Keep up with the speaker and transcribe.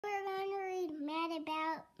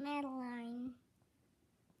Madeline.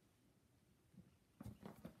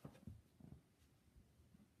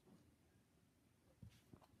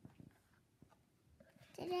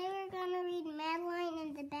 Today we're going to read Madeline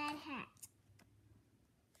and the Bad Hat.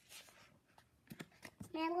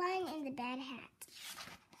 Madeline and the Bad Hat.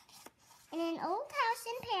 In an old house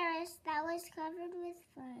in Paris that was covered with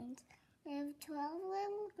ferns lived 12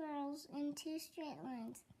 little girls in 2 straight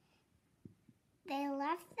lines. They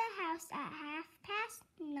left the house at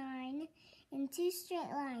 9:30 in 2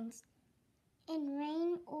 straight lines, in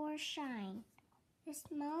rain or shine. The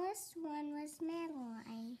smallest one was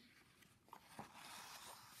Madeline.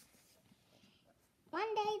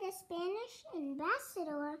 One day the Spanish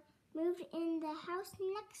ambassador moved in the house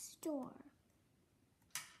next door.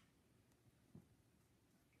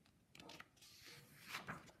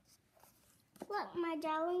 Look, my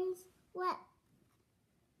darlings, what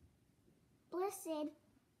blessed,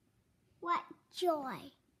 what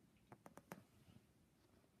joy.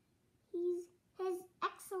 His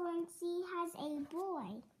Excellency has a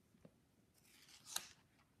boy.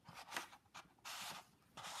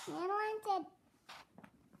 Madeline said,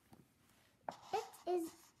 "It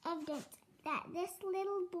is evident that this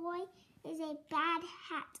little boy is a bad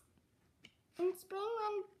hat. In spring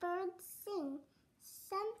when birds sing,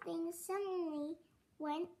 something suddenly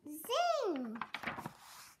went zing."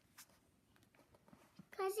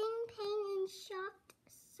 Causing pain and shocked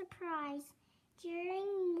surprise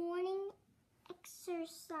during morning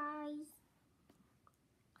exercise.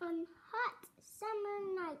 On hot summer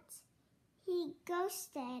nights, he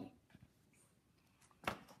ghosted.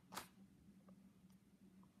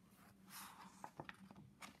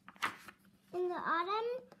 In the autumn,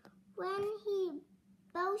 when he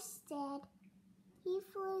boasted, he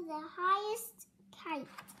flew the highest kite.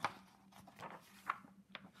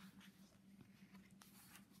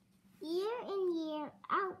 Year in, year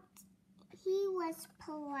out, he was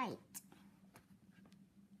polite.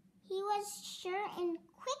 He was sure and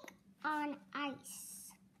quick on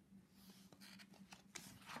ice.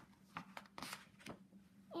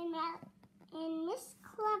 And Miss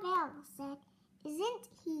Clavel said, "Isn't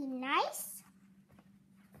he nice?"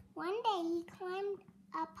 One day he climbed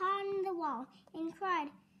upon the wall and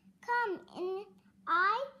cried, "Come, and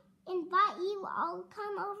I invite you all.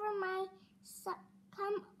 Come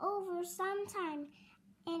over sometime,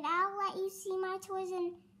 and I'll let you see my toys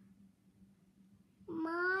and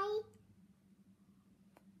my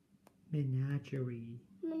menagerie.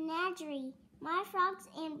 My frogs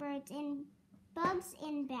and birds and bugs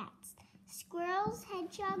and bats, squirrels,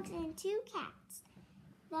 hedgehogs, and 2 cats.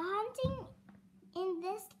 The hunting in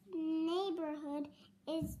this neighborhood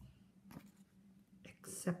is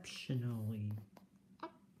exceptionally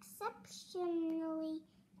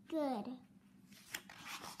good."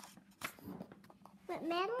 But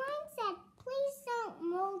Madeline said, "Please don't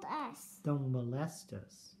mold us. Don't molest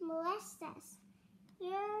us.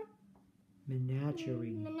 Your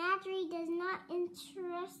menagerie does not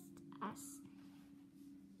interest us."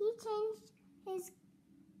 He changed his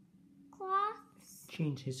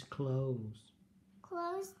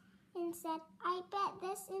clothes and said, "I bet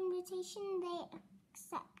this invitation they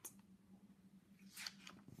accept."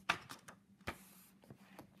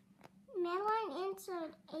 Madeline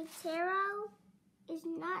answered, "A tarot is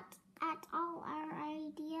not at all our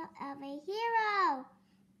idea of a hero."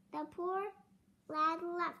 The poor lad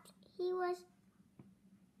left. He was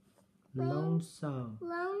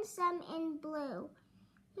lonesome and blue.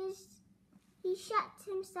 He shut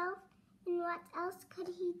himself, and what else could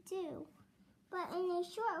he do? But in a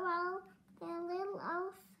short while, the little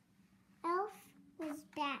elf was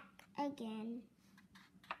back again.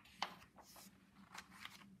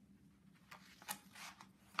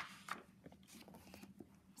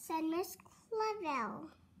 Said Miss Clavel,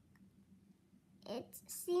 "It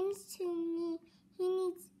seems to me he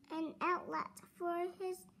needs an outlet for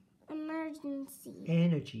his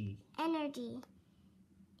energy.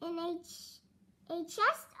 And a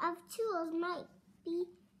chest of tools might be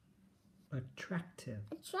attractive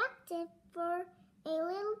for a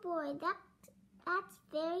little boy that's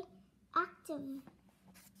very active.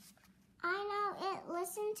 I know it.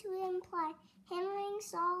 Listen to it imply hammering,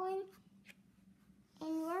 sawing,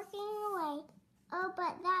 and working away. Oh,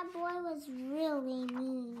 but that boy was really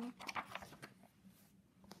mean.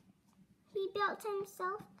 He built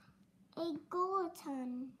himself a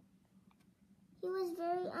guillotine. He was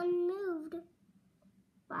very unmoved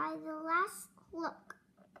by the last look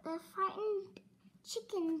the frightened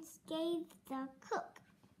chickens gave the cook.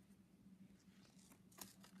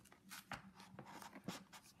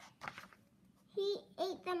 He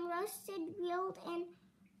ate them roasted, grilled, and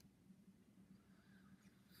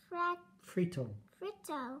Frito.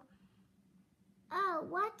 Frito. Oh,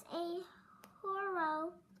 what a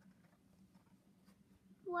hero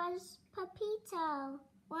was Pepito.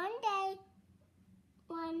 One day,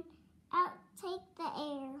 one out take the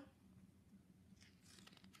air.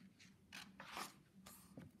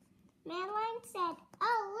 Madeline said,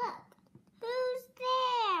 "Oh, look, who's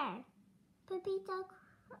there?" Pepito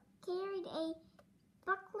carried a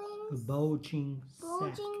bulging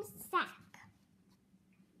sack.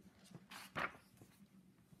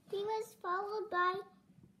 He was followed by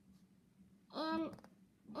an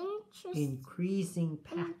increasing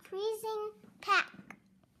pack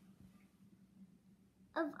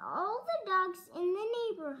of all the dogs in the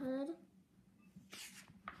neighborhood.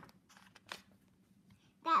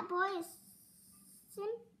 That boy is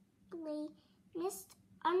simply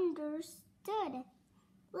misunderstood.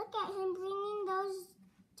 Look at him bringing those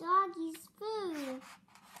doggies food.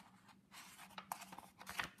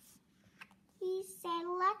 He said,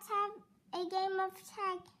 "Let's have a game of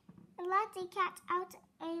tag and let the cat out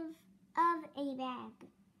of a bag."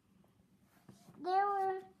 There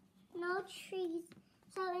were no trees,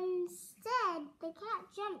 so instead the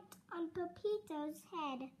cat jumped on Pepito's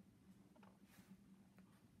head.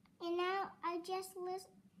 And now just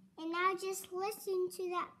listen to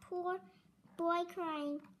that poor boy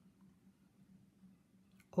crying.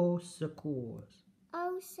 Oh, succors.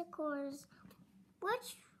 Oh, succors.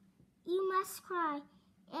 Which you must cry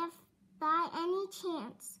if by any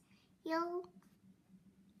chance you're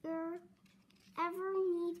ever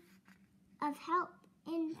need of help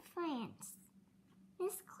in France.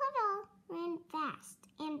 Miss Clavell ran fast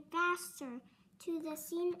and faster to the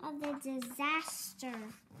scene of the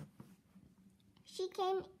disaster. She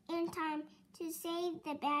came in time to save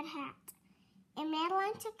the bad hat, and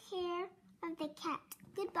Madeline took care of the cat.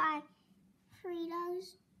 Goodbye, Fido.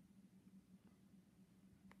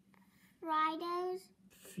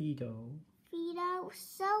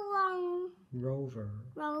 So long,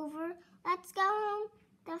 Rover. Let's go home.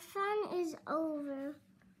 The fun is over.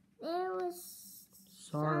 There was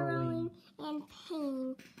sorrowing and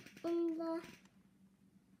pain in the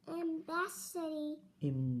embassy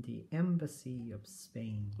of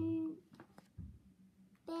Spain.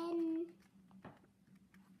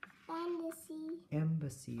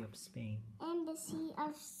 Embassy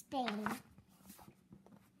of Spain.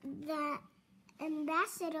 The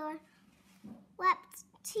ambassador wept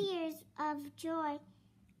tears of joy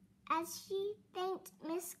as she thanked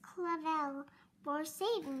Miss Clavell for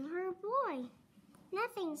saving her boy.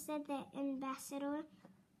 "Nothing," said the ambassador.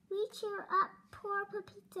 "We cheer up poor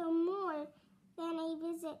Pepito more than a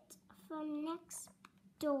visit from next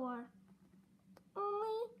door.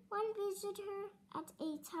 Only one visitor at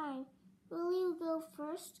a time. Will you go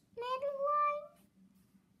first, Madeline?"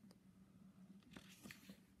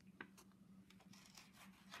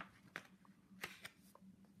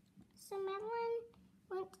 So Madeline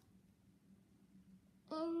went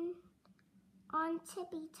in on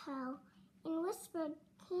tippy toe and whispered,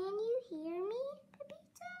 "Can you hear me,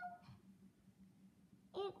 Pepito?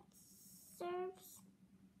 It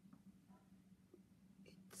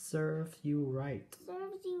serves you right.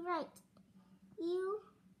 You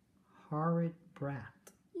horrid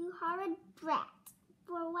brat.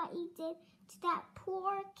 For what you did to that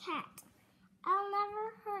poor cat. I'll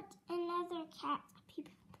never hurt another cat,"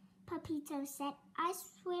 Pepito said. "I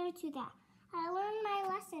swear to that. I learned my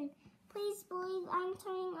lesson. Please believe I'm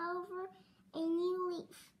turning over a new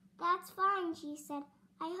leaf." "That's fine," she said.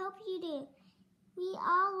 "I hope you do. We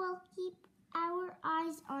all will keep our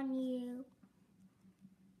eyes on you."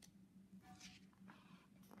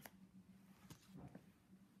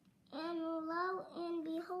 And lo and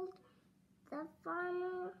behold, the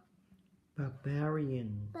farmer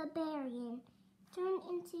Barbarian turned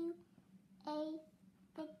into a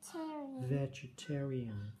vegetarian.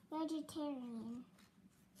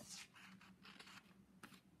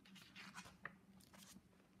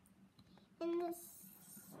 And the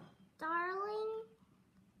starling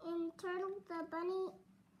and turtle, the bunny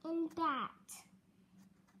and bat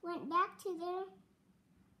went back to their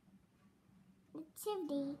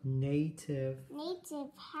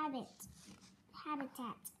native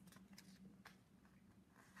habitat.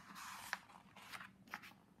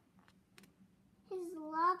 His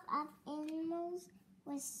love of animals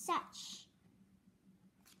was such.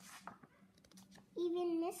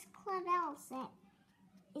 Even Miss Clavell said,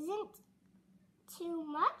 "Isn't too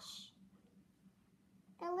much?"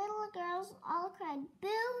 The little girls all cried,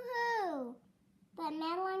 "Boo-hoo!" But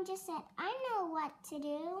Madeline just said, "I know what to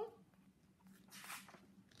do."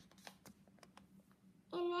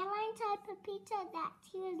 And Madeline told Pepito that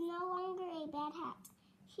he was no longer a bad hat.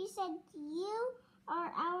 She said, "You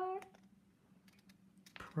are our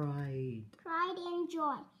pride. pride and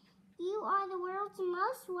joy. You are the world's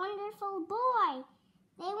most wonderful boy."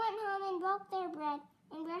 They went home and broke their bread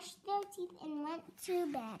and brushed their teeth and went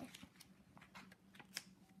to bed.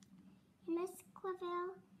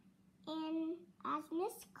 As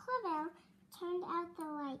Miss Clavel